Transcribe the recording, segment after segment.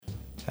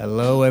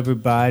Hello,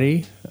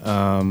 everybody.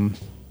 Why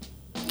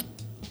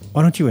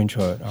don't you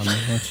intro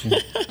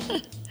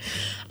it?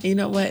 You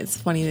know what? It's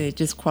funny that it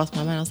just crossed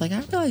my mind. I was like,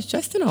 I realize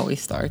Justin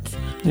always starts.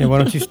 Yeah, why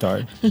don't you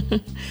start?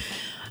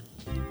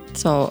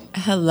 So,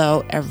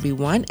 hello,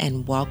 everyone,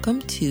 and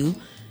welcome to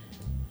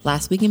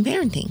Last Week in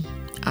Parenting.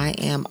 I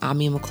am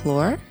Ami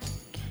McClure.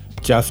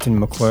 Justin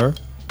McClure.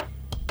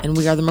 And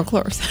we are the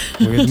McClures.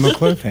 We're the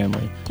McClure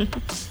family.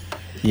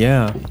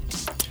 Yeah.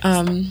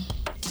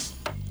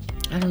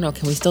 I don't know.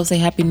 Can we still say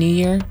Happy New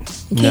Year?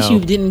 In case you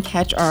didn't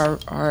catch our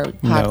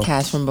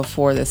podcast from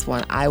before this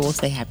one, I will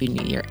say Happy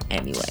New Year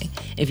anyway.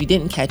 If you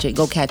didn't catch it,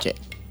 go catch it.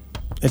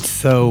 It's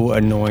so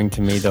annoying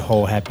to me, the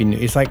whole Happy New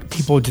Year. It's like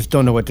people just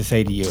don't know what to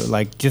say to you.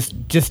 Like, just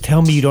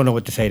tell me you don't know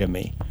what to say to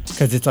me.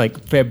 Because it's like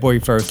February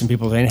 1st and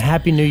people saying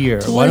Happy New Year.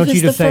 Well, why don't you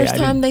just say... It's the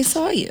first time they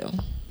saw you.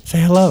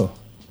 Say hello.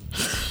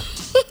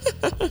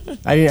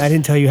 I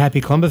didn't tell you Happy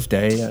Columbus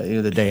Day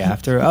the day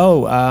after.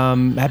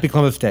 Happy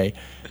Columbus Day.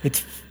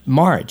 It's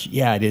March.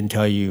 Yeah, I didn't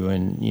tell you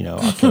in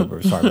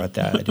October. Sorry about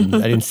that. I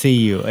didn't see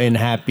you. And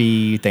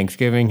happy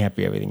Thanksgiving,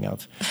 happy everything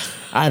else.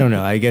 I don't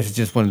know. I guess it's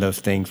just one of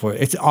those things where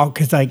it's all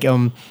because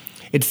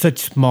it's such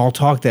small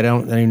talk that I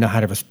don't even know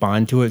how to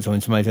respond to it. So when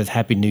somebody says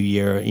Happy New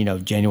Year,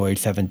 January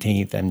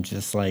 17th, I'm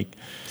just like,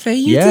 say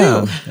you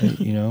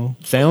too.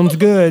 Sounds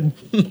good.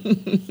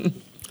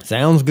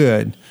 Sounds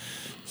good.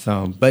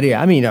 So, but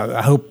yeah,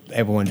 I hope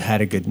everyone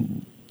had a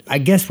good. I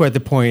guess we're at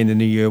the point in the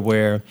new year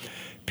where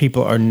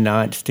people are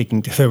not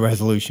sticking to their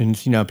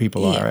resolutions.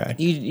 People are.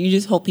 You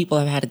just hope people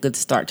have had a good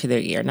start to their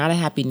year. Not a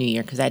Happy New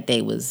Year, because that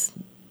day was,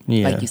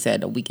 like you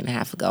said, a week and a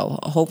half ago.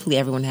 Hopefully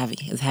everyone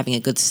is having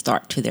a good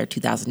start to their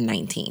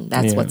 2019.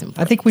 That's what's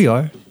important. I think we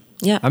are.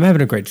 Yeah. I'm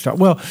having a great start.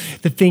 Well,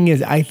 the thing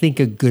is, I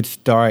think a good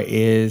start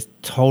is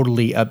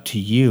totally up to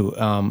you.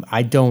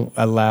 I don't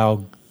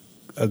allow,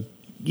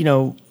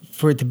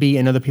 for it to be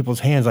in other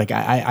people's hands. Like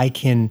I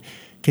can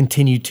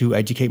continue to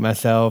educate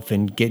myself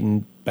and get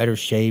in better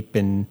shape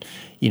and,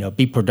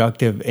 be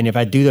productive. And if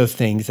I do those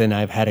things, then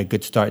I've had a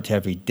good start to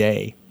every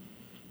day.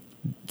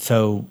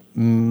 So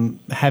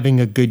having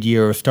a good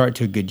year or start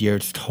to a good year,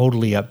 it's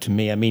totally up to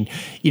me.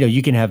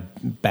 You can have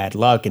bad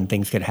luck and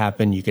things could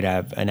happen. You could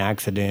have an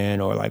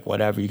accident or like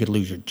whatever. You could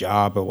lose your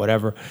job or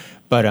whatever.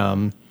 But,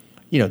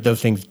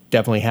 those things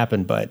definitely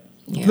happen. But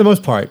for the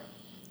most part,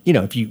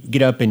 if you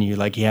get up and you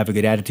have a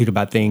good attitude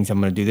about things, I'm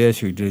going to do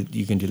this or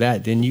you can do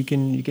that, then you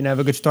can have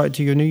a good start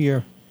to your new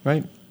year,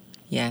 right?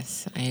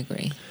 Yes, I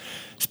agree.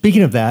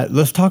 Speaking of that,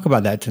 let's talk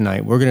about that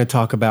tonight. We're going to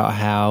talk about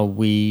how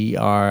we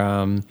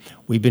are,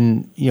 we've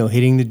been,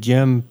 hitting the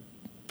gym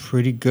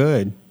pretty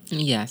good.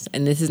 Yes,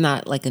 and this is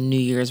not like a New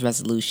Year's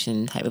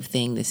resolution type of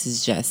thing. This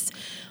is just...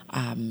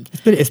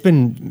 It's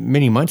been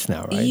many months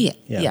now, right?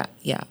 Yeah.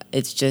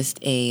 It's just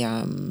a... I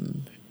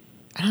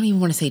don't even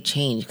want to say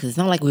change, because it's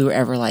not like we were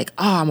ever like,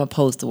 I'm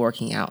opposed to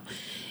working out.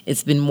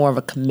 It's been more of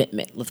a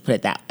commitment, let's put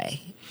it that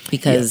way.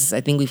 Because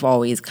I think we've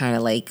always kind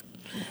of like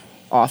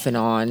off and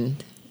on,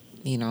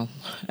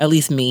 at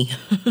least me.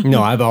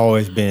 No, I've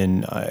always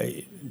been,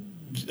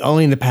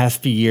 only in the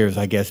past few years,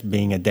 I guess,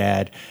 being a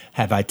dad,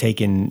 have I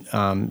taken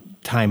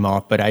time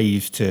off. But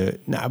I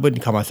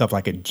wouldn't call myself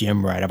like a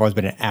gym rat. I've always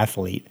been an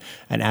athlete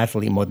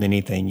more than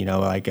anything,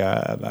 like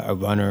a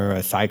runner,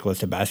 a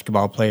cyclist, a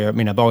basketball player.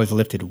 I've always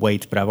lifted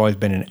weights, but I've always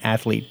been an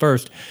athlete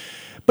first.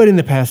 But in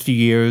the past few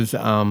years,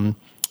 I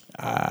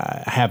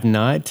have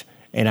not.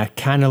 And I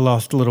kind of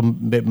lost a little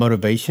bit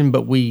motivation,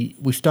 but we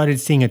started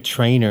seeing a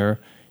trainer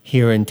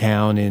here in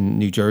town in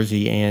New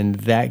Jersey, and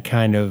that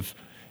kind of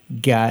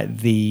got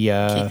the...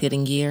 kicked it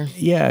in gear?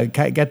 Yeah,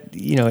 got,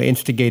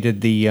 instigated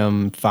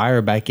the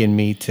fire back in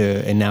me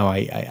and now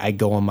I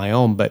go on my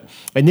own. But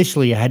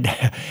initially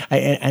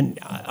and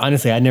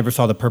honestly, I never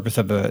saw the purpose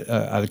of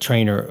a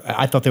trainer.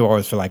 I thought they were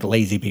always for like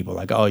lazy people,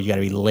 like, you got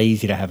to be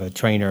lazy to have a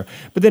trainer.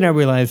 But then I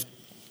realized,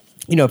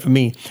 for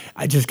me,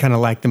 I just kind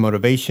of lacked the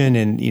motivation,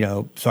 and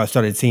so I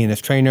started seeing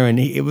this trainer, and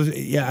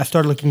I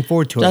started looking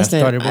forward to it. Justin,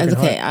 I started working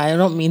hard. I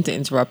don't mean to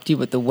interrupt you,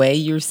 but the way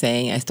you're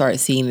saying I started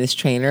seeing this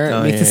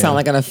trainer makes it sound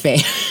like an affair.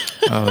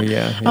 Oh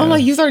yeah. I'm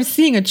like, you started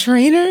seeing a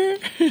trainer?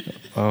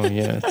 Oh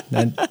yeah.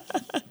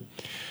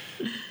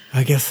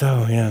 I guess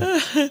so.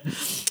 Yeah.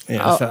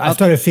 Yeah. So I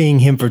started seeing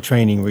him for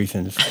training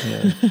reasons.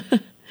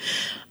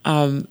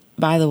 Yeah.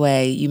 By the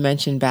way, you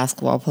mentioned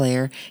basketball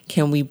player.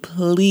 Can we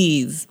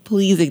please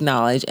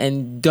acknowledge,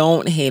 and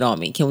don't hate on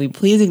me, can we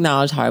please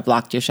acknowledge how I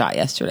blocked your shot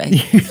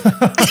yesterday?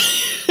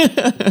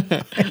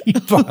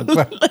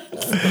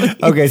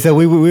 Okay, so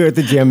we were at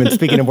the gym, and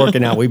speaking of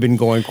working out, we've been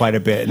going quite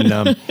a bit,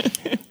 and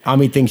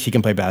Ami thinks she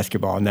can play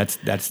basketball, and that's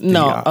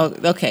the,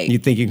 okay. You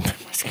think you can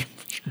play basketball?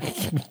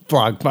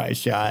 Blocked my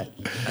shot.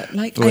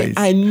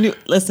 I knew.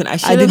 Listen, I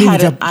should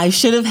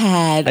have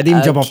had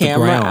a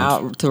camera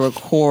out to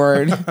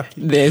record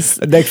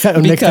this. Next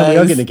time we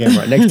don't get the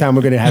camera. Next time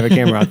we're going to have a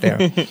camera out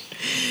there.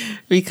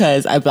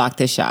 Because I blocked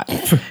this shot.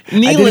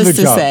 Needless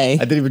to say, I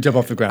didn't even jump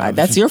off the ground.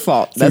 That's your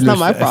fault. That's not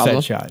my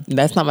problem.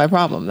 That's not my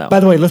problem, though. By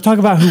the way, let's talk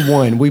about who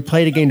won. We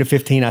played a game to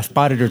 15. I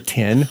spotted her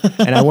 10,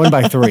 and I won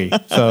by 3.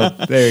 So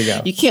there you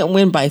go. You can't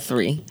win by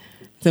 3.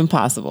 It's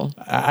impossible.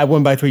 I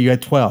won by 3. You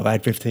had 12. I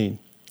had 15.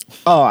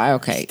 Oh,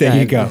 okay. There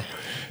you go.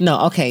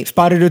 No, okay.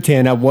 Spotted or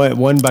 10. I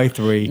won by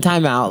 3.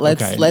 Time out.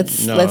 Let's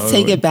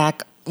take it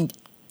back.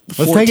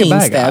 Let's take it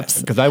back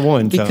steps because I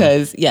won.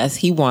 Because yes,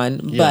 he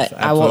won. Yes, but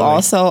I will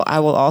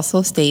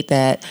also state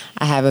that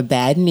I have a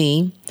bad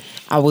knee.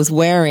 I was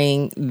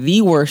wearing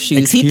the worst shoes.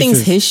 Excuses. He thinks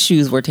his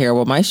shoes were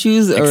terrible. My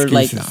shoes are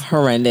like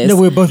horrendous. No,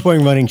 we were both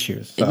wearing running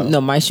shoes. So. No,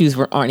 my shoes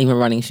aren't even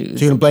running shoes.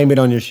 So you're gonna blame it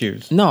on your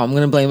shoes? No, I'm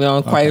gonna blame it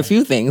on quite a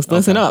few things.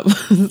 Listen up.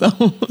 So,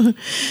 what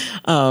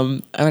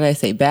did I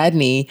say? Bad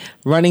knee,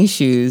 running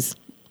shoes.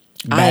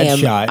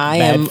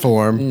 Bad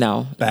form.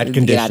 No. Bad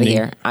conditioning. Get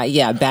out of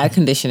here. Bad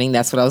conditioning.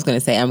 That's what I was going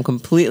to say. I'm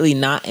completely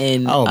not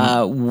in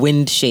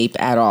wind shape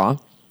at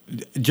all.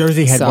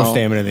 Jersey had more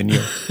stamina than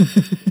you.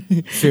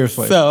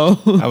 Seriously. So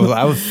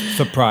I was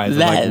surprised.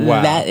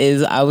 Wow. That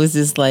is, I was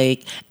just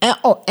like,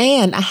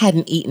 and I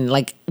hadn't eaten.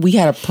 Like, we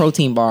had a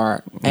protein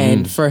bar.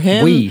 And for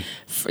him,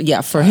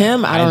 for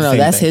him, I don't know.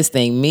 That's his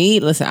thing.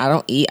 Me, listen, I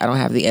don't eat. I don't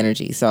have the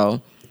energy.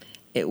 So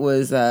it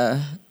was...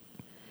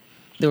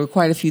 there were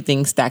quite a few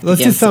things stacked Let's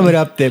against just sum me. it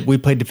up that we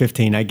played to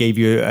 15. I gave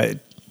you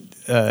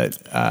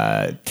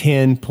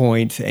 10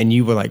 points, and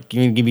you were like,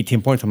 you're going to give me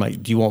 10 points. I'm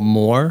like, do you want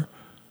more?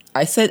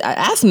 I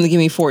asked him to give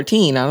me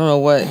 14. I don't know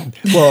what.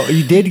 Well,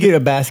 you did get a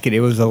basket. It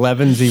was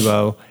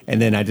 11-0,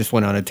 and then I just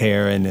went on a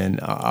tear, and then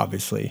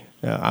obviously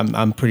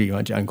I'm pretty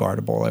much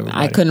unguardable. Everybody.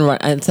 I couldn't run,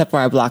 except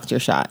where I blocked your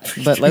shot.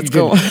 But let's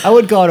go. I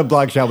would call it a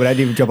block shot, but I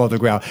didn't even jump off the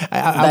ground.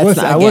 I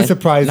was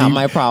surprised. Not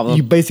my problem.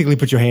 You basically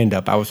put your hand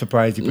up. I was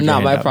surprised you put your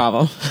hand up. Not my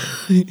problem.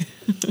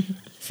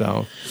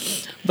 So,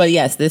 but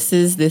yes, this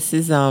is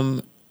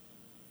the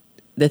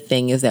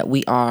thing is that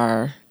we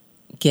are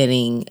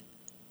getting.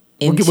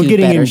 We're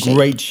getting in shape.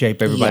 Great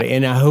shape, everybody. Yeah.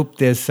 And I hope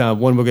this,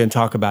 one, we're going to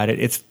talk about it.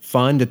 It's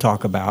fun to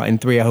talk about.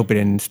 And 3, I hope it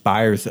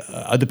inspires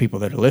other people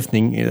that are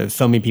listening. You know,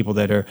 so many people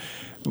that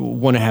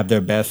want to have their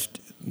best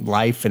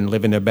life and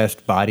live in their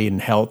best body and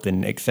health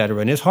and et cetera.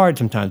 And it's hard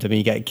sometimes. I mean,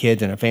 you got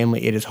kids and a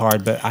family. It is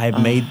hard, but I have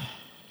made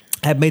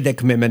that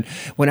commitment.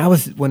 When I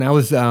was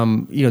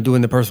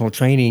doing the personal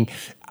training,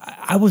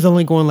 I was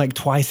only going like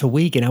twice a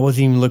week, and I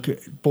wasn't even looking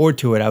forward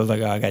to it. I was like,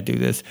 oh, I got to do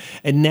this.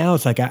 And now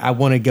it's like I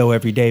want to go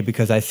every day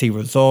because I see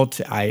results.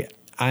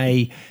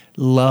 I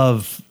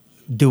love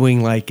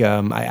doing like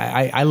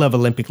I love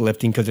Olympic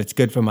lifting because it's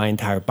good for my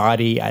entire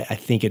body. I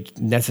think it's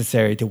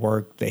necessary to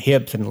work the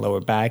hips and the lower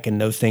back and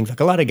those things.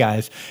 Like a lot of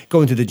guys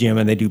go into the gym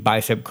and they do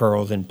bicep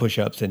curls and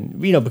push-ups and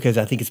because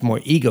I think it's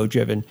more ego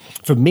driven.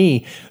 For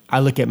me, I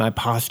look at my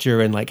posture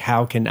and like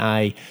how can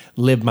I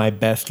live my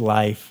best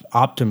life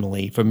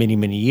optimally for many,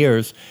 many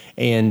years,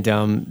 and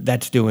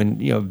that's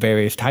doing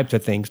various types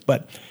of things.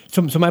 But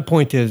so my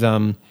point is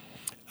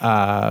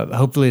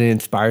hopefully it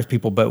inspires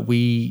people, but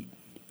we're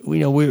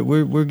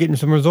getting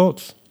some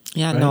results.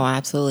 Yeah, right? No,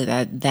 absolutely.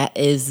 That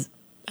is,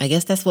 I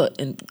guess that's what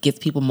gets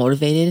people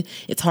motivated.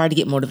 It's hard to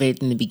get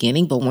motivated in the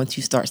beginning, but once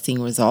you start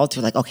seeing results,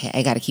 you're like, okay,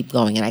 I got to keep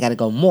going and I got to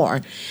go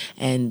more.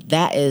 And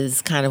that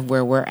is kind of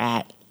where we're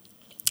at.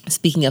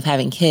 Speaking of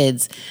having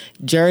kids,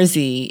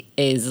 Jersey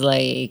is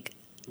like,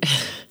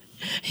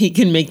 he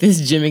can make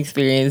this gym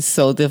experience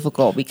so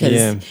difficult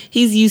because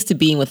he's used to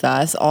being with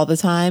us all the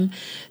time.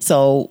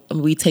 So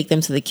we take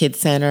them to the kids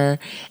center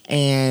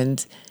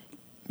and...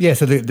 Yeah,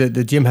 so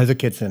the gym has a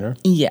kids center.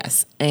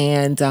 Yes,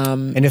 and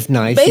it's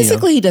nice.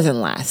 Basically, he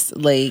doesn't last.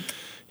 Like,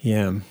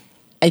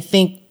 I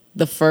think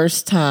the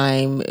first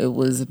time it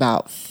was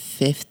about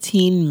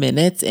 15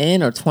 minutes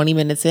in or 20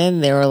 minutes in,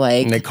 they were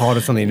like... And they called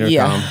us on the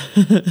intercom.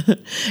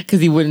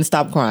 Because he wouldn't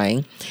stop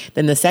crying.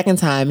 Then the second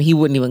time, he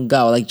wouldn't even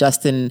go. Like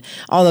Justin,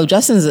 although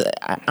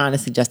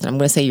honestly, Justin, I'm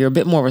going to say you're a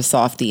bit more of a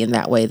softie in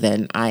that way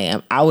than I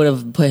am. I would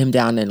have put him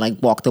down and like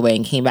walked away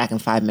and came back in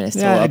 5 minutes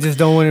to look. I just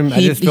don't want him,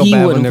 I just feel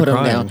bad when they're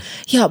crying.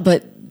 Yeah,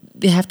 but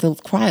they have to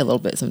cry a little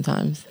bit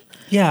sometimes.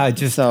 Yeah, I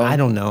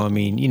don't know. I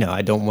mean,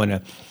 I don't want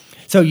to...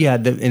 So yeah,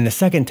 in the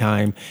second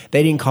time,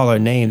 they didn't call her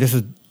name. This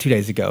was 2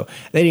 days ago.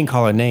 They didn't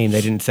call her name. They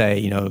didn't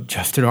say,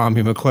 Justin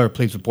Army McClure,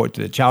 please report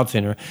to the child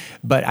center.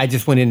 But I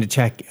just went in to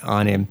check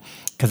on him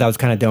because I was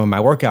kind of done with my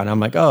workout. And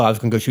I'm like, I was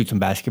going to go shoot some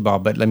basketball,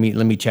 but let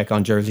me check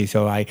on Jersey.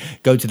 So I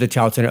go to the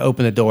child center,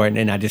 open the door, and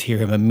then I just hear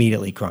him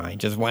immediately crying.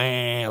 Just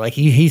wah, like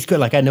he's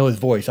good. Like I know his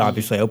voice,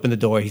 obviously. I open the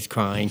door, he's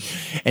crying.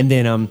 And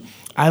then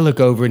I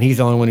look over and he's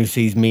the only one who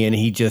sees me, and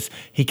he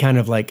kind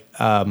of like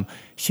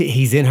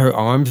he's in her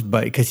arms,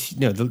 but because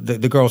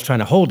the girl's trying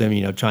to hold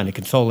him, trying to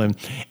console him,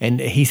 and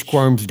he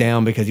squirms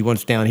down because he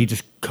wants down. He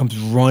just comes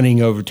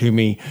running over to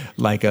me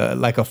like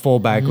a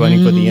fullback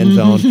running for the end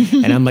zone,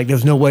 and I'm like,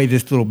 there's no way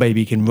this little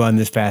baby can run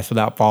this fast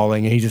without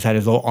falling, and he just had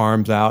his little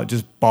arms out,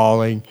 just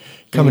bawling,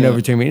 coming over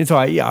to me, and so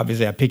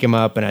obviously I pick him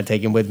up and I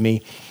take him with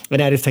me.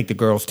 And I just take the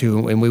girls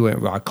too, and we went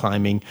rock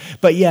climbing.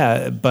 But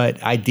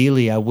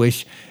ideally, I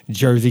wish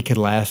Jersey could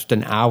last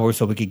an hour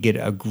so we could get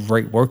a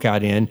great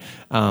workout in.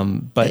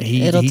 But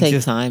he it'll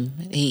take time.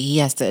 He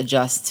has to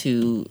adjust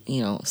to,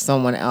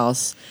 someone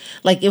else.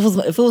 Like if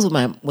it was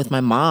with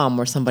my mom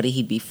or somebody,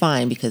 he'd be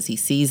fine because he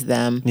sees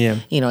them. Yeah.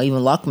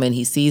 Even Luckman,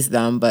 he sees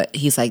them, but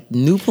he's like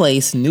new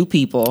place, new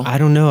people. I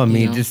don't know. I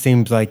mean, it just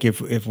seems like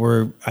if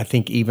we're, I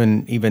think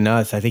even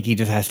us, I think he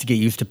just has to get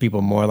used to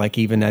people more. Like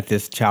even at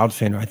this child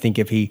center, I think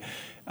if he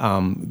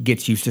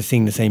gets used to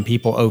seeing the same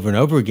people over and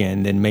over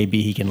again, then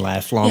maybe he can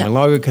last longer and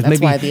longer. Because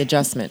that's why the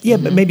adjustment. Yeah,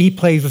 but maybe he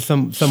plays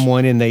with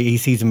someone and he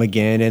sees them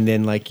again, and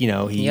then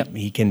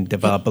he can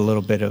develop a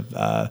little bit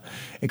of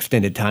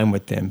extended time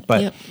with them.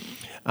 But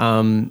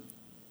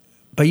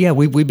but yeah,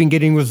 we've been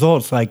getting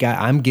results. Like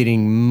I'm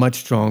getting much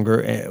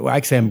stronger. Well,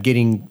 actually, I'm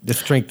getting the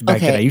strength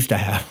back that I used to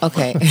have.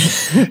 Okay.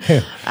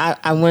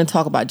 I want to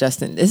talk about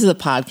Justin. This is a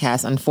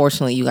podcast.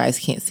 Unfortunately, you guys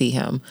can't see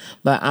him,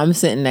 but I'm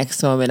sitting next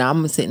to him and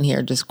I'm sitting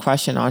here just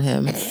crushing on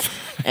him.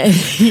 And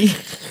you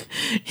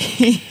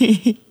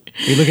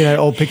looking at an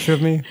old picture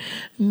of me?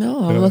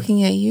 No, I'm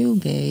looking at you,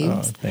 babes.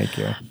 Oh, thank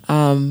you.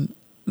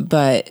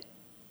 But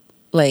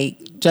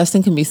like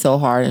Justin can be so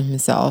hard on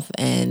himself,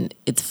 and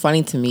it's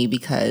funny to me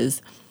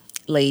because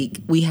like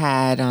we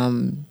had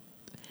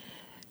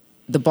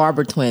the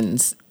Barber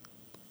twins.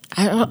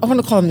 I want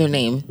to call them their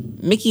name.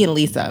 Mickey and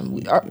Lisa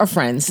are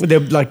friends. They're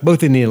like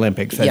both in the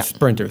Olympics as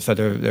sprinters, so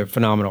they're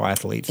phenomenal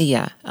athletes.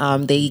 Yeah.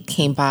 They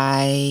came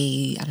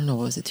by, I don't know,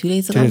 what was it, 2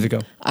 days ago? 2 days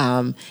ago.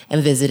 And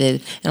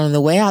visited. And on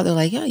the way out, they're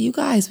like, yeah, you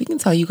guys, we can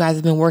tell you guys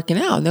have been working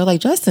out. And they're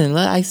like, Justin,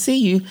 I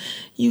see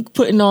you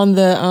putting on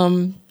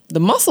the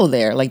muscle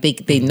there. Like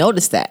they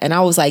noticed that. And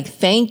I was like,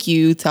 thank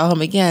you. Tell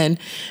him again.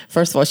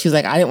 First of all, she was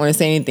like, I didn't want to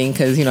say anything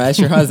because, that's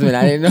your husband.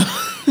 I didn't know.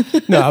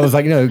 No, I was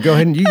like, no, go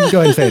ahead. You can go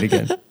ahead and say it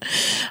again.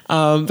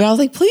 But I was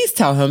like, please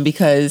tell him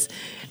because,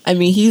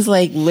 he's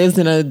like lives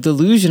in a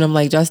delusion. I'm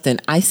like, Justin,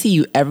 I see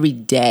you every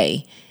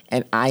day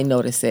and I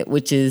notice it,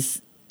 which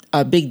is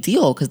a big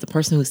deal because the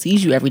person who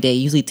sees you every day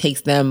usually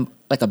takes them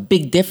like a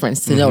big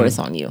difference to notice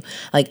on you.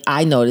 Like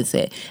I notice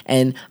it.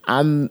 And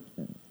I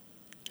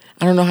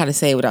don't know how to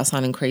say it without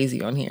sounding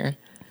crazy on here.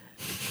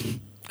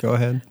 Go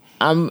ahead.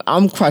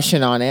 I'm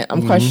crushing on it.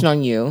 I'm crushing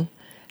on you.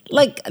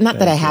 Like, not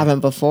that I haven't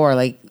before.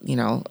 Like,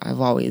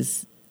 I've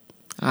always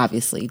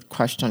obviously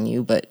crushed on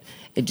you, but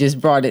it just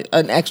brought it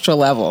an extra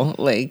level.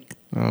 Like,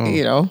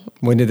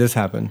 When did this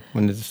happen?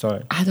 When did it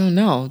start? I don't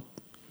know.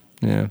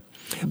 Yeah.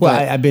 Well,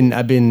 I've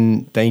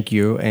been. Thank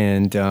you,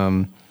 and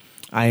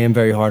I am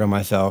very hard on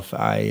myself.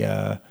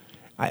 I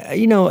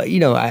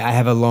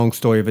have a long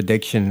story of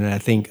addiction, and I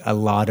think a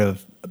lot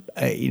of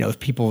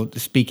people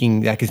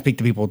speaking. I can speak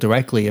to people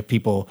directly. If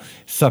people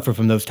suffer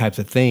from those types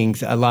of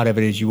things, a lot of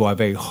it is you are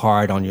very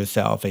hard on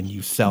yourself and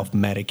you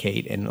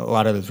self-medicate, and a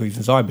lot of those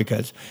reasons are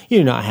because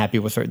you're not happy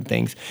with certain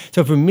things.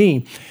 So for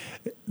me,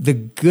 the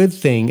good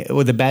thing,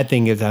 or the bad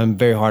thing is I'm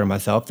very hard on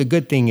myself. The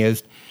good thing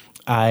is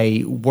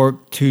I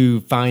work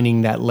to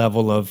finding that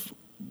level of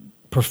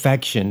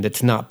perfection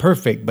that's not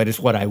perfect, but it's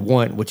what I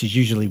want, which is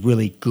usually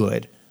really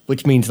good.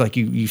 Which means like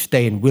you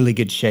stay in really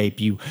good shape.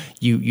 You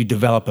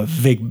develop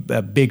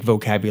a big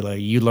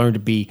vocabulary. You learn to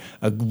be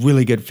a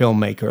really good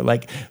filmmaker.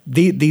 Like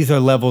these are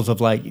levels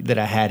of like that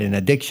I had in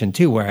addiction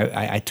too, where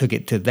I took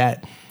it to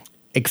that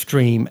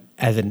extreme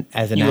as an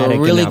addict. You were a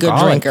really good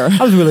drinker.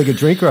 I was a really good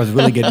drinker. I was a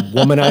really good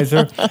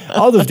womanizer.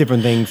 All those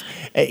different things.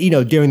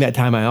 During that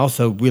time, I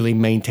also really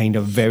maintained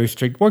a very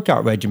strict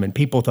workout regimen.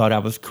 People thought I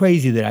was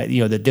crazy that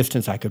the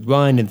distance I could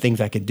run and things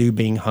I could do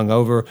being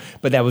hungover,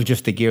 but that was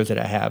just the gears that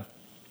I have.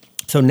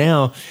 So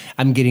now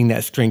I'm getting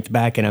that strength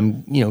back and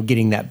I'm,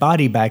 getting that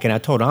body back. And I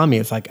told Ami,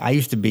 it's like I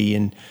used to be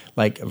in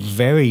like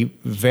very,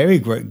 very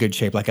good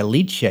shape, like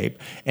elite shape.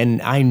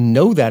 And I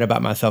know that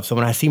about myself. So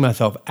when I see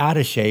myself out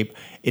of shape,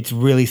 it's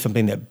really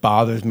something that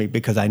bothers me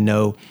because I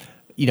know,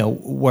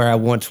 where I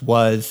once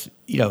was,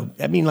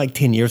 like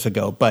 10 years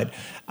ago. But,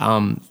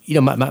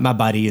 my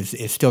body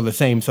is still the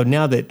same. So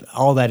now that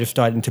all that is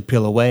starting to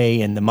peel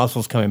away and the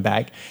muscles coming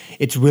back,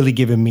 it's really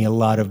given me a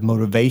lot of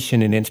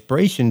motivation and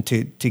inspiration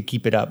to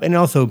keep it up. And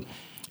also,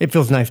 it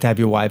feels nice to have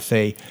your wife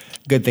say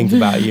good things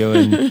about you.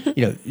 And,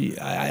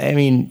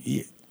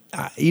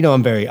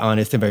 I'm very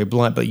honest and very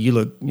blunt, but you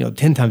look,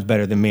 10 times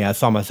better than me. I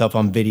saw myself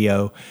on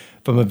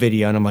from a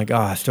video, and I'm like,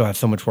 I still have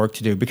so much work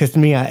to do. Because to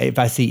me, if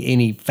I see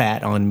any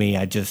fat on me,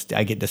 I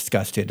get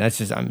disgusted. That's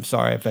just, I'm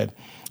sorry if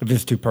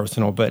it's too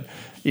personal, but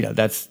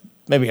that's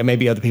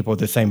maybe other people are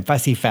the same. If I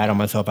see fat on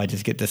myself, I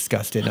just get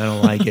disgusted. I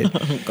don't like it.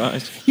 Oh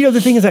gosh. The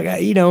thing is, like,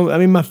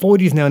 I'm in my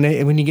 40s now,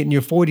 and when you get in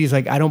your 40s,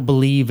 like, I don't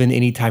believe in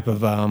any type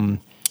of,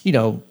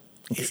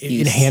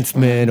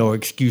 enhancement or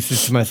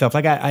excuses to myself.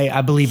 Like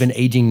I believe in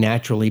aging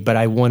naturally, but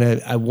I want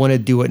to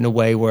do it in a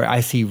way where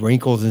I see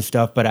wrinkles and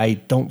stuff, but I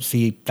don't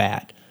see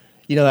fat.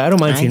 I don't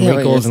mind seeing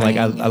wrinkles and like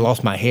I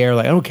lost my hair.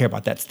 Like I don't care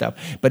about that stuff.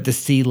 But to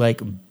see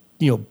like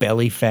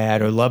belly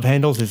fat or love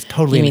handles is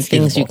totally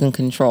inexcusable. Things you can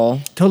control.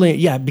 Totally,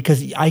 yeah,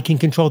 because I can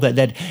control that.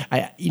 That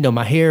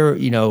my hair.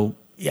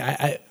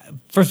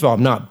 First of all,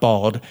 I'm not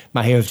bald.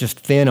 My hair is just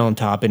thin on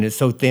top, and it's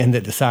so thin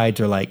that the sides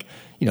are like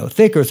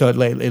thicker. So it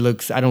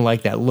looks. I don't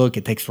like that look.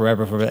 It takes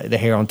forever for the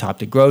hair on top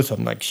to grow. So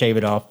I'm like, shave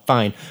it off.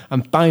 Fine.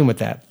 I'm fine with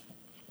that.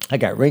 I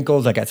got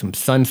wrinkles, I got some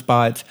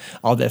sunspots,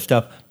 all that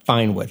stuff.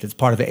 Fine with. It's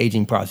part of the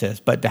aging process.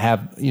 But to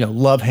have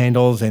love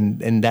handles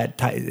and that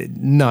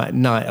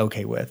not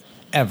okay with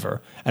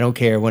ever. I don't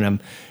care when I'm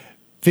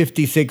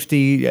 50,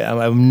 60,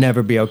 I'll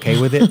never be okay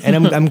with it. And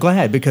I'm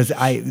glad, because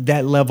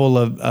that level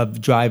of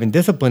drive and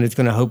discipline is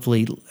going to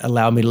hopefully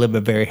allow me to live a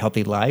very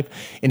healthy life,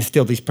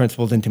 instill these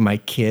principles into my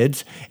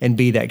kids, and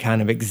be that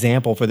kind of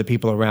example for the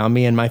people around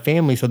me and my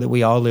family, so that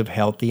we all live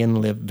healthy and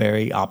live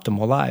very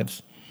optimal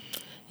lives.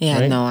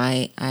 Yeah, right? no,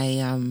 I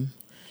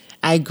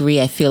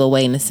agree. I feel a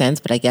way in a sense,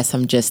 but I guess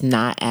I'm just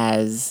not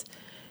as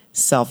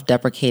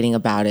self-deprecating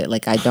about it.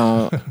 Like, I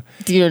don't,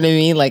 do you know what I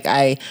mean? Like,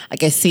 I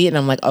see it and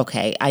I'm like,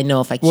 okay, I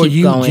know if I keep Well,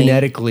 you going.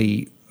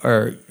 genetically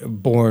are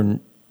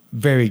born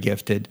very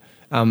gifted.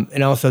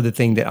 And also the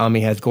thing that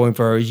Ami has going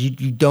for her is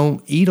you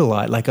don't eat a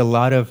lot. Like a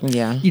lot of,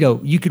 Yeah.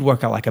 you could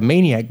work out like a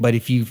maniac, but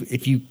if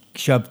you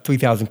shove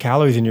 3,000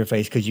 calories in your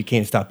face because you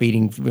can't stop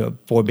eating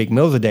 4 big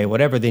meals a day,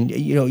 whatever, then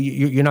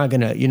you're not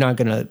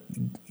gonna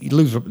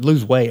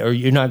lose weight, or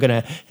you're not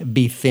gonna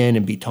be thin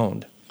and be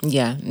toned.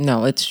 Yeah,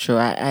 no, it's true.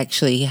 I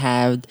actually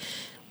had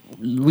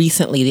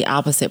recently the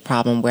opposite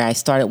problem where I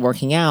started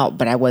working out,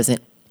 but I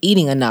wasn't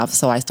eating enough.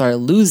 So I started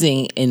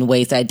losing in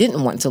ways that I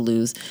didn't want to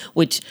lose,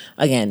 which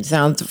again,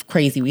 sounds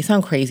crazy. We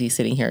sound crazy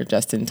sitting here,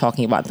 Justin,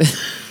 talking about this.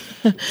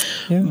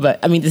 Yeah. But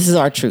I mean, this is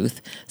our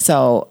truth.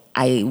 So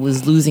I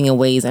was losing in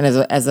ways. And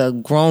as a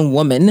grown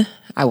woman,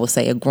 I will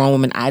say a grown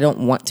woman, I don't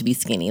want to be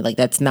skinny. Like,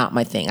 that's not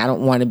my thing. I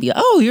don't want to be,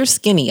 oh, you're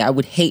skinny. I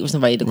would hate for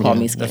somebody to call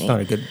me skinny. That's not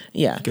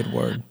a good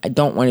word. I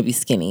don't want to be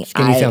skinny.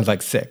 Skinny sounds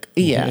like sick.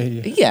 Yeah.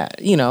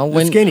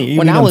 When skinny.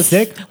 When I was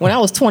sick, when I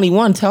was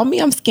 21, tell me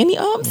I'm skinny.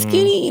 Oh, I'm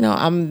skinny.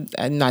 I'm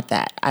not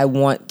that. I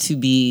want to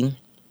be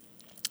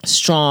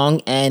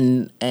strong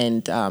and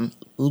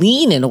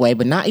lean in a way,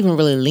 but not even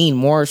really lean.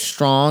 More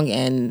strong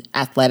and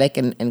athletic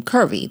and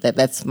curvy.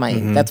 That's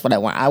what I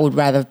want. I would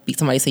rather be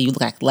somebody say you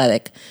look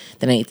athletic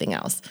than anything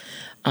else.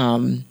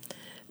 So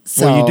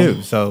well, you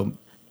do. So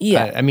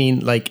yeah. I mean,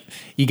 like,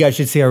 you guys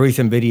should see our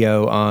recent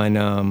video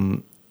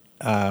on.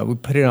 We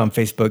put it on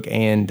Facebook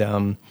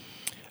and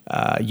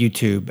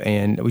YouTube,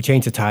 and we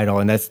changed the title.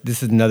 And this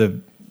is another.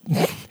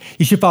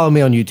 You should follow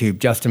me on YouTube,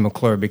 Justin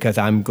McClure, because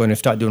I'm going to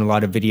start doing a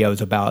lot of videos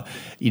about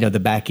the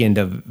back end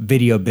of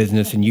video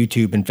business and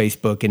YouTube and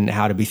Facebook, and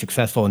how to be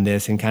successful in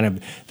this, and kind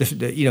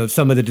of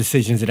some of the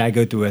decisions that I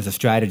go through as a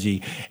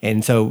strategy.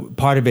 And so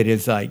part of it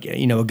is like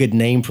a good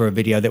name for a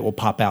video that will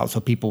pop out,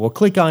 so people will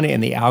click on it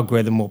and the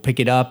algorithm will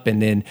pick it up,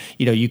 and then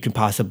you can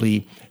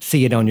possibly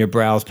see it on your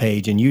browse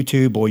page in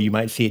YouTube, or you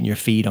might see it in your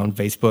feed on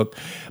Facebook.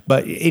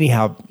 But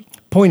anyhow,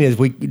 point is,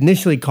 we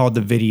initially called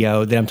the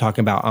video that I'm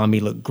talking about Ami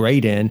looked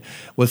great in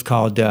was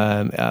called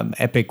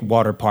Epic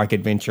Water Park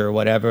Adventure or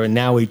whatever. And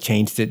now we've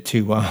changed it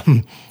to,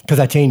 because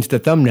I changed the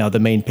thumbnail, the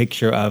main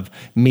picture of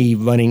me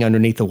running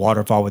underneath the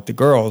waterfall with the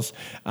girls.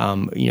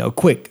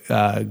 Quick,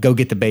 go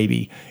get the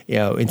baby,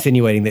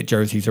 insinuating that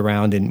Jersey's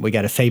around and we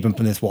got to save him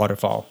from this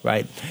waterfall,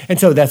 right? And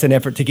so that's an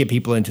effort to get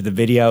people into the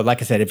video.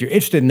 Like I said, if you're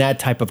interested in that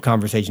type of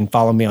conversation,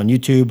 follow me on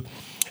YouTube.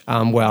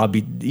 Where I'll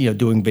be,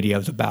 doing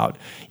videos about,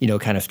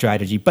 kind of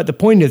strategy. But the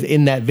point is,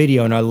 in that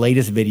video, in our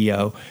latest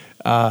video,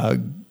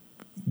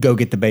 go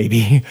get the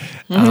baby.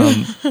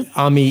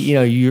 Ami,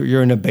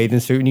 you're in a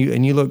bathing suit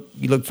and you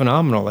look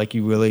phenomenal. Like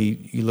you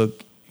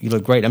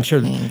look great. I'm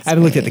sure. Thanks, I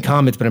haven't looked at the babe.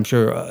 comments, but I'm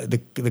sure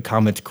the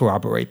comments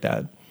corroborate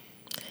that.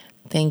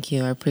 Thank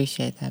you. I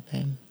appreciate that,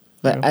 babe.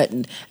 But I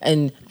said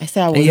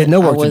I wasn't. And you had no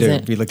work to do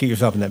wasn't- if you look at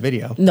yourself in that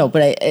video. No,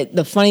 but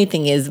the funny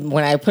thing is,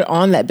 when I put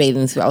on that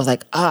bathing suit, I was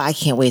like, oh, I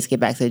can't wait to get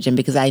back to the gym,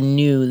 because I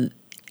knew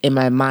in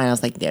my mind, I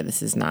was like, yeah,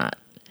 this is not.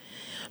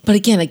 But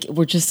again, like,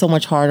 we're just so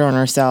much harder on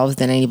ourselves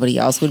than anybody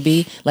else would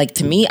be. Like,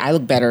 to me, I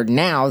look better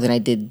now than I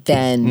did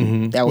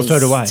then. That was so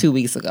do I. 2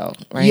 weeks ago,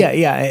 right?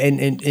 Yeah,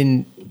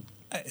 and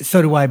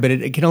so do I, but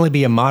it can only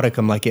be a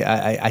modicum. Like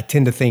I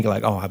tend to think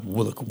like, oh, I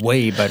will look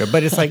way better,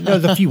 but it's like, no,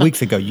 it was a few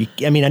weeks ago.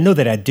 I know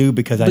that I do,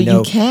 because I But know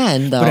you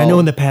can, though. But I know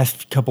in the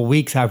past couple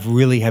weeks, I've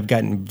really have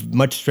gotten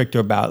much stricter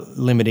about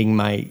limiting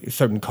my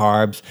certain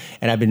carbs,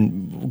 and I've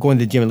been going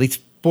to the gym at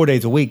least 4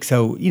 days a week.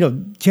 So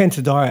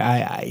chances are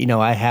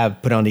I have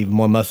put on even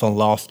more muscle and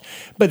lost,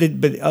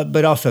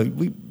 but also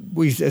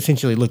we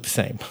essentially look the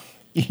same.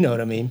 You know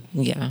what I mean?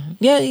 Yeah.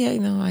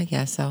 No, I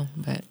guess so.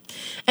 But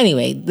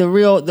anyway, the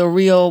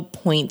real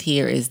point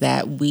here is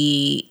that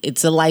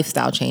it's a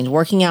lifestyle change.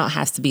 Working out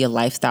has to be a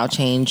lifestyle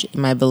change,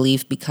 in my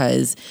belief,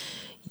 because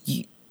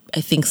I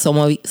think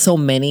so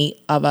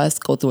many of us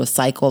go through a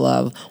cycle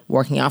of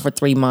working out for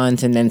 3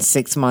 months, and then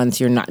 6 months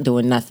you're not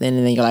doing nothing,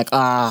 and then you're like,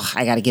 oh,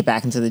 I got to get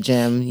back into the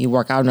gym. You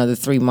work out another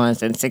 3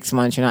 months, and 6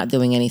 months you're not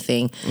doing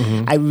anything.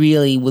 I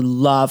really would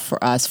love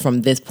for us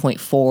from this point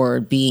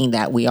forward, being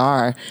that we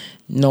are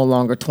no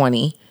longer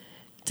 20,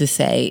 to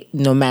say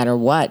no matter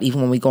what, even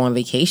when we go on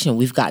vacation,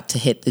 we've got to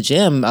hit the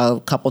gym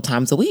a couple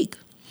times a week.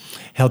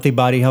 Healthy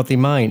body, healthy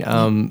mind.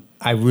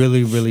 I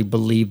really, really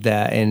believe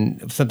that.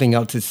 And something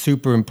else that's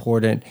super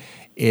important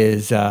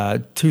is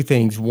two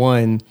things.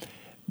 One,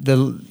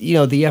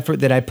 the effort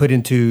that I put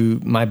into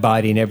my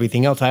body and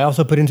everything else, I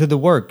also put into the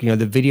work. The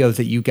videos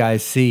that you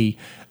guys see,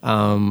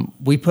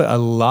 we put a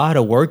lot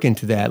of work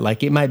into that.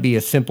 Like it might be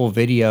a simple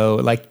video,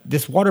 like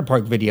this water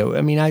park video.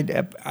 I mean,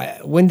 I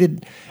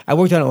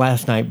worked on it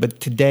last night, but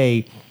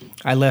today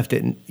I left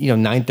at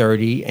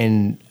 9:30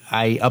 and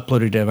I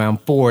uploaded it around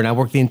 4, and I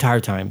worked the entire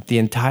time.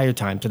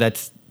 So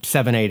that's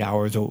 7-8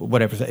 hours or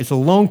whatever. It's a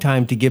long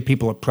time to give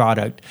people a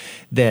product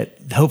that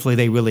hopefully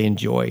they really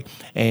enjoy.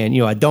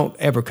 And I don't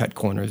ever cut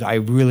corners. I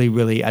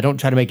don't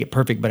try to make it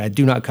perfect, but I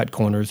do not cut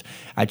corners.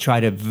 I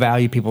try to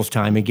value people's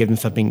time and give them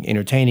something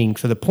entertaining.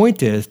 So the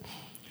point is,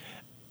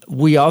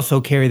 we also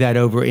carry that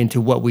over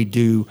into what we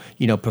do,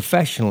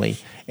 professionally,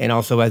 and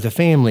also as a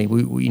family.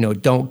 We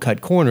don't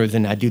cut corners,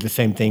 and I do the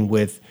same thing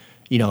with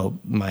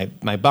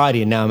my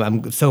body. And now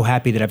I'm so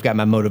happy that I've got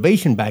my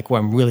motivation back where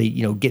I'm really,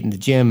 getting the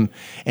gym.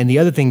 And the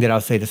other thing that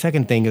I'll say, the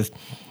second thing is,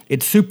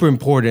 it's super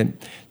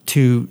important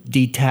to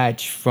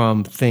detach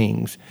from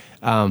things,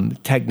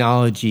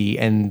 technology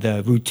and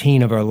the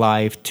routine of our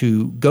life,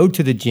 to go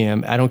to the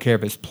gym. I don't care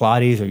if it's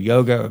Pilates or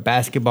yoga or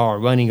basketball or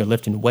running or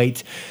lifting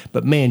weights,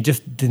 but man,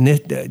 just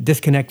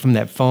disconnect from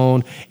that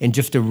phone and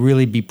just to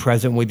really be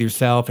present with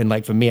yourself. And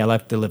like for me, I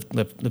like to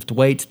lift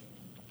weights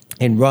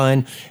and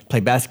run, play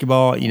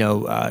basketball,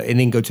 and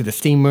then go to the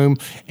steam room.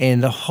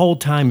 And the whole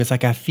time, it's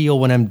like I feel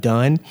when I'm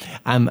done,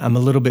 I'm a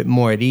little bit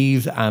more at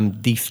ease. I'm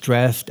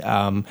de-stressed.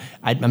 I'm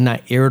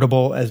not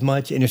irritable as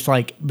much. And it's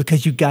like,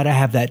 because you got to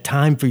have that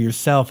time for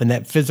yourself, and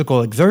that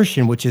physical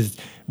exertion, which is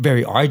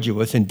very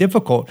arduous and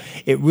difficult,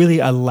 it really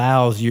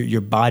allows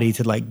your body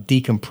to like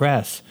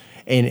decompress.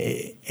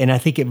 And I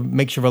think it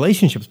makes your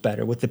relationships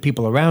better with the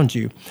people around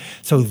you.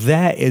 So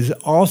that is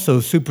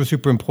also super,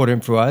 super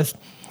important for us.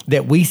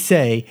 That we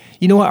say,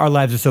 our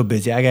lives are so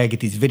busy. I got to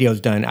get these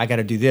videos done. I got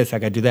to do this. I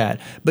got to do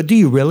that. But do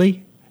you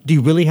really? Do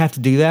you really have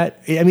to do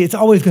that? I mean, it's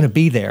always going to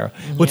be there.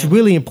 Yeah. What's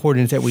really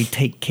important is that we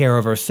take care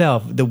of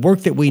ourselves. The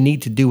work that we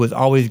need to do is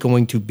always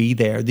going to be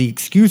there. The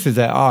excuses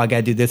that, I got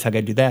to do this, I got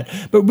to do that.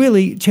 But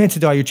really,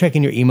 chances are you're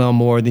checking your email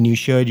more than you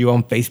should. You're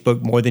on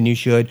Facebook more than you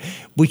should.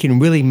 We can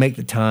really make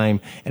the time.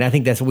 And I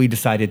think that's what we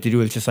decided to do.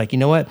 It's just like, you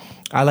know what?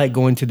 I like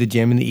going to the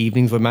gym in the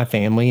evenings with my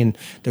family, and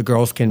the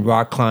girls can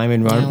rock climb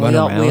and run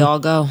around. We all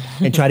go.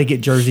 And try to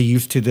get Jersey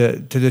used to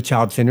the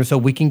child center so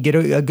we can get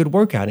a good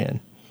workout in.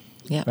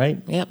 Yeah.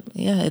 Right. Yep.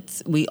 Yeah.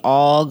 We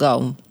all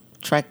go.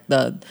 Trek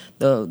the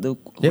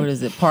what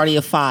is it? Party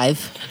of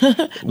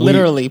 5.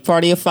 Literally,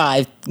 party of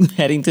 5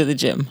 heading to the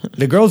gym.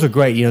 The girls are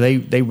great.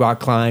 They rock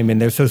climb, and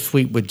they're so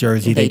sweet with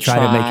Jersey. They try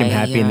to make him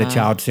happy in the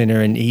child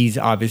center, and he's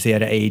obviously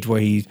at an age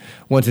where he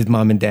wants his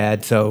mom and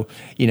dad. So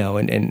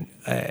and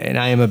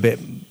I am a bit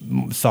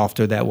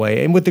softer that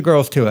way. And with the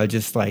girls too, I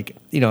just like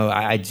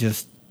I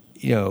just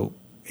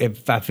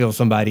if I feel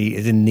somebody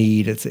is in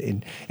need,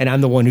 and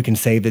I'm the one who can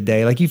save the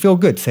day. Like, you feel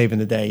good saving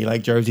the day.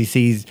 Like, Jersey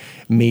sees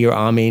me or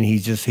Ami, and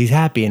he's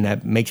happy, and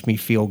that makes me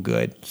feel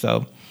good.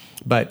 So,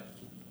 but,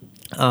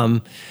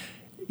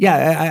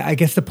 yeah, I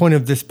guess the point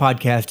of this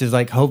podcast is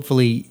like,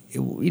 hopefully,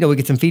 we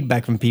get some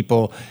feedback from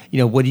people.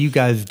 What are you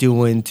guys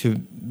doing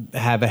to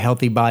have a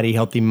healthy body,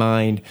 healthy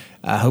mind?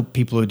 I hope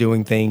people are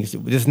doing things.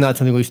 This is not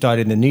something we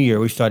started in the new year.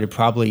 We started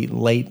probably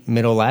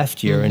middle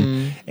last year,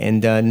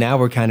 and now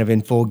we're kind of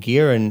in full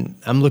gear. And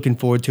I'm looking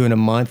forward to in a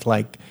month,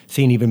 like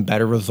seeing even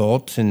better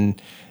results.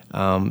 And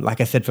like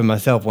I said for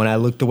myself, when I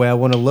look the way I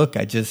want to look,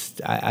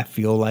 I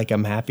feel like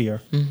I'm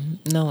happier.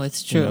 Mm-hmm. No,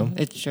 it's true.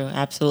 It's true.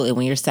 Absolutely.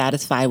 When you're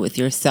satisfied with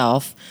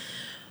yourself,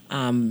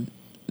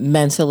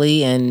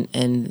 mentally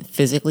and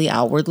physically,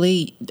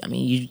 outwardly, I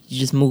mean, you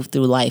just move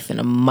through life in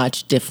a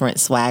much different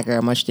swagger,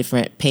 a much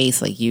different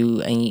pace. Like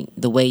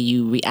the way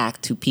you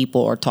react to people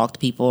or talk to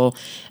people,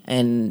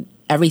 and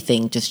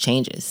everything just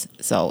changes.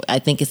 So I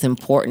think it's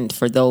important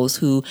for those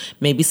who,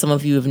 maybe some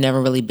of you have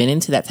never really been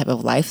into that type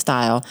of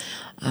lifestyle,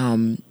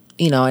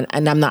 and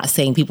I'm not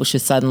saying people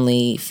should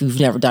suddenly, if you've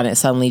never done it,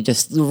 suddenly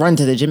just run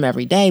to the gym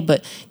every day,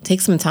 but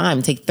take some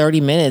time, take 30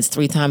 minutes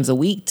 3 times a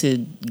week to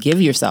give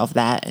yourself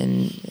that.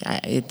 And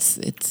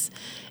it's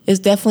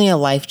definitely a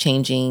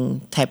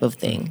life-changing type of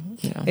thing,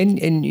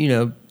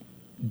 And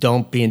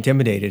don't be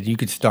intimidated. You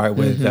could start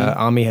with,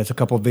 Ami has a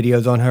couple of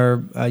videos on her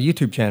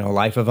YouTube channel,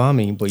 Life of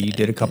Ami, where you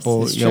did a couple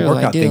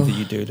workout things that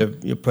you do.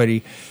 You're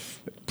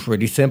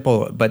pretty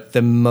simple, but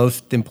the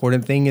most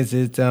important thing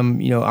is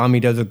Ami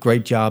does a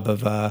great job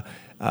of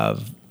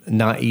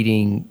not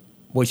eating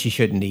what she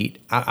shouldn't eat.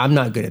 I'm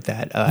not good at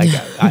that. I'm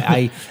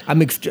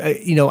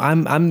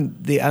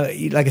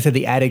the like I said,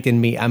 the addict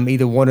in me. I'm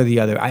either one or the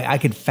other. I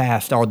could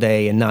fast all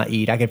day and not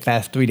eat. I could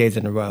fast 3 days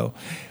in a row.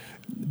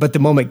 But the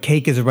moment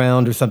cake is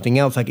around or something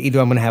else, like either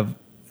I'm going to have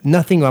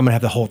nothing or I'm going to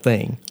have the whole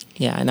thing.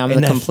 Yeah, and I'm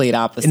the complete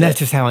opposite. And that's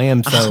just how I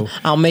am. So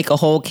I'll make a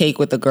whole cake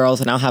with the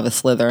girls, and I'll have a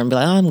slither and be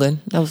like, "Oh, I'm good.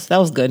 That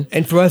was good."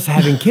 And for us,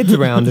 having kids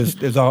around,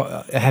 there's a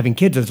lot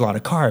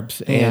of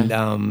carbs,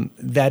 and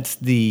that's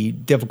the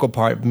difficult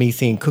part. Me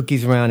seeing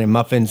cookies around and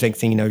muffins, next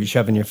thing you know, you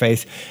shove in your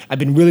face. I've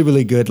been really,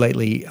 really good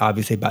lately,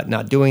 obviously, about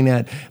not doing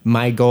that.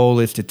 My goal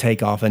is to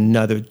take off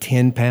another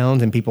 10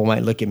 pounds, and people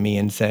might look at me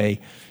and say,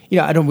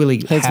 I don't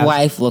really. His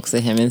wife looks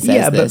at him and says,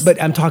 "Yeah, this.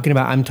 but I'm talking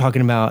about,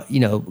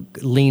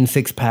 lean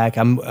 6-pack.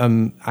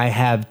 I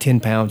have 10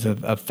 pounds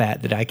of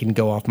fat that I can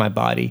go off my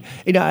body.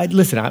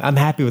 Listen, I'm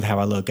happy with how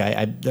I look.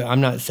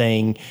 I'm not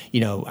saying,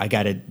 I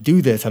got to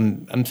do this.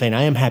 I'm saying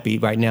I am happy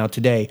right now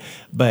today,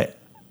 but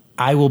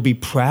I will be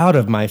proud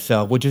of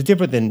myself, which is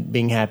different than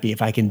being happy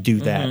if I can do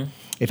that. Mm-hmm.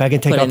 If I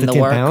can take off the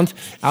 10 pounds,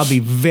 I'll be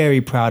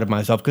very proud of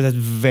myself because that's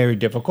very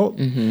difficult.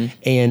 Mm-hmm.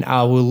 And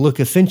I will look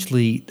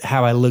essentially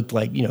how I looked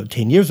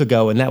 10 years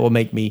ago, and that will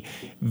make me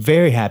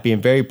very happy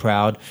and very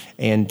proud.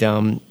 And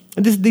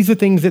these are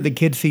things that the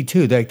kids see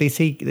too. Like they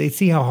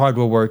see how hard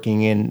we're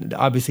working, and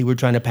obviously we're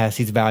trying to pass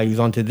these values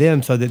on to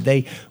them so that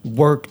they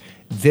work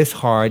this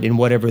hard in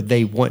whatever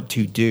they want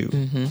to do.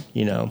 Mm-hmm.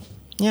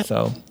 Yep.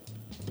 So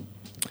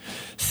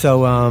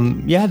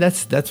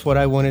that's what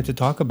I wanted to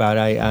talk about.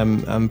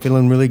 I'm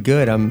feeling really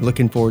good. I'm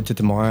looking forward to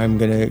tomorrow. I'm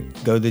gonna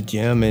go to the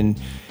gym and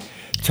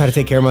try to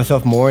take care of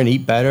myself more and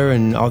eat better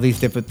and all these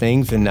different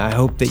things. And I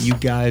hope that you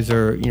guys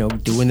are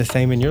doing the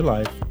same in your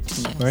life.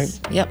 Yes. Right?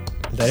 Yep.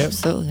 Is that it?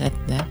 Absolutely.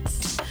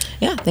 That's.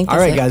 Yeah, I think all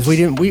that's right, it. guys.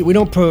 We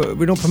don't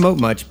promote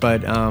much,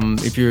 but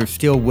if you're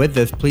still with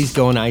us, please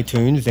go on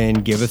iTunes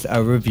and give us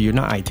a review.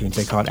 Not iTunes,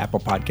 they call it Apple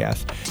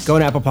Podcasts. Go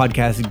on Apple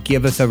Podcasts,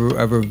 give us a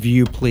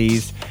review,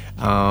 please,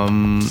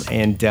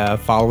 and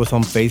follow us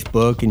on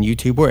Facebook and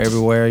YouTube. We're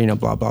everywhere,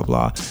 blah blah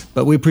blah.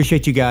 But we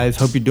appreciate you guys.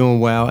 Hope you're doing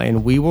well,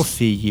 and we will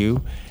see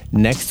you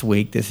next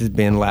week. This has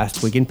been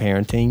Last Week in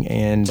Parenting,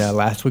 and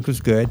last week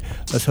was good.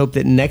 Let's hope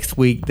that next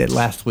week, that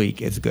last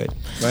week is good,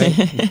 right?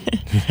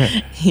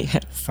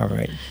 Yes. All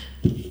right.